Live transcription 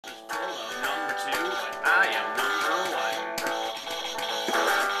I am number one.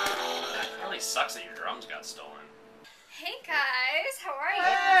 That really sucks that your drums got stolen. Hey guys, how are you?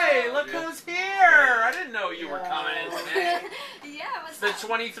 Hey, look who's here! I didn't know you were coming in today. Yeah, what's The up?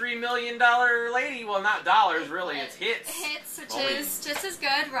 $23 million lady. Well, not dollars, really. It's hits. Hits, which is just as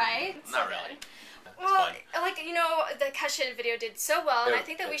good, right? Not really. Well, like, you know, the Kesha video did so well, and I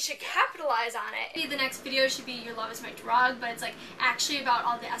think that we should capitalize on it. The next video should be Your Love Is My Drug, but it's, like, actually about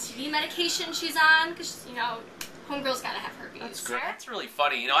all the STD medication she's on, because, you know, homegirl's gotta have herpes. That's great. That's really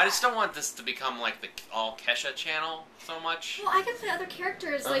funny. You know, I just don't want this to become, like, the all Kesha channel so much. Well, I can play other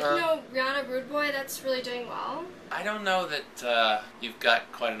characters, like, you know, Rihanna Rude Boy, that's really doing well. I don't know that you've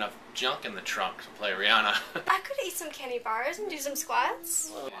got quite enough junk in the trunk to play Rihanna. I could eat some candy bars and do some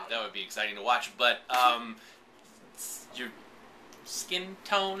squats. Well, that would be exciting to watch, but your skin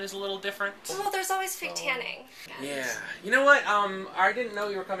tone is a little different. Well, there's always fake tanning. Yeah. You know what? I didn't know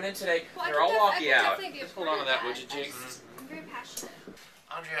you were coming in today. Well, Here, I'll walk you out. Be Just hold on to that, would you, Jake? I'm very passionate.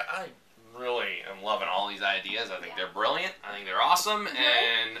 Andrea, I really am loving all these ideas. I think they're brilliant. I think they're awesome,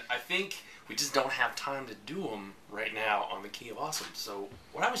 and I think we just don't have time to do them right now on the Key of Awesome. So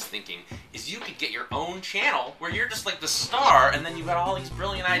what I was thinking is you could get your own channel where you're just like the star, and then you've got all these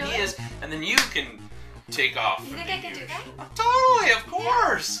brilliant ideas, and then you can take off. You think I can do that? Totally, of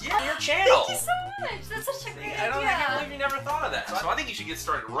course. Yeah, your channel. Thank you so much. That's such a great I idea. can't believe you never thought of that. So I think you should get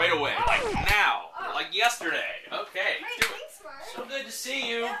started right away, like now, like yesterday. Okay. Great, do it. thanks, Mark. So good to see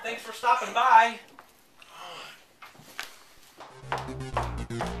you. Thanks for stopping by.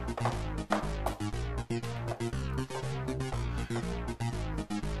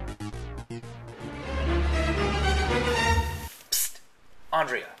 Psst.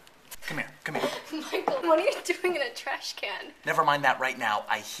 Andrea, come here, come here. Michael, what are you doing in a trash can? Never mind that right now.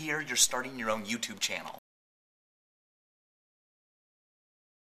 I hear you're starting your own YouTube channel.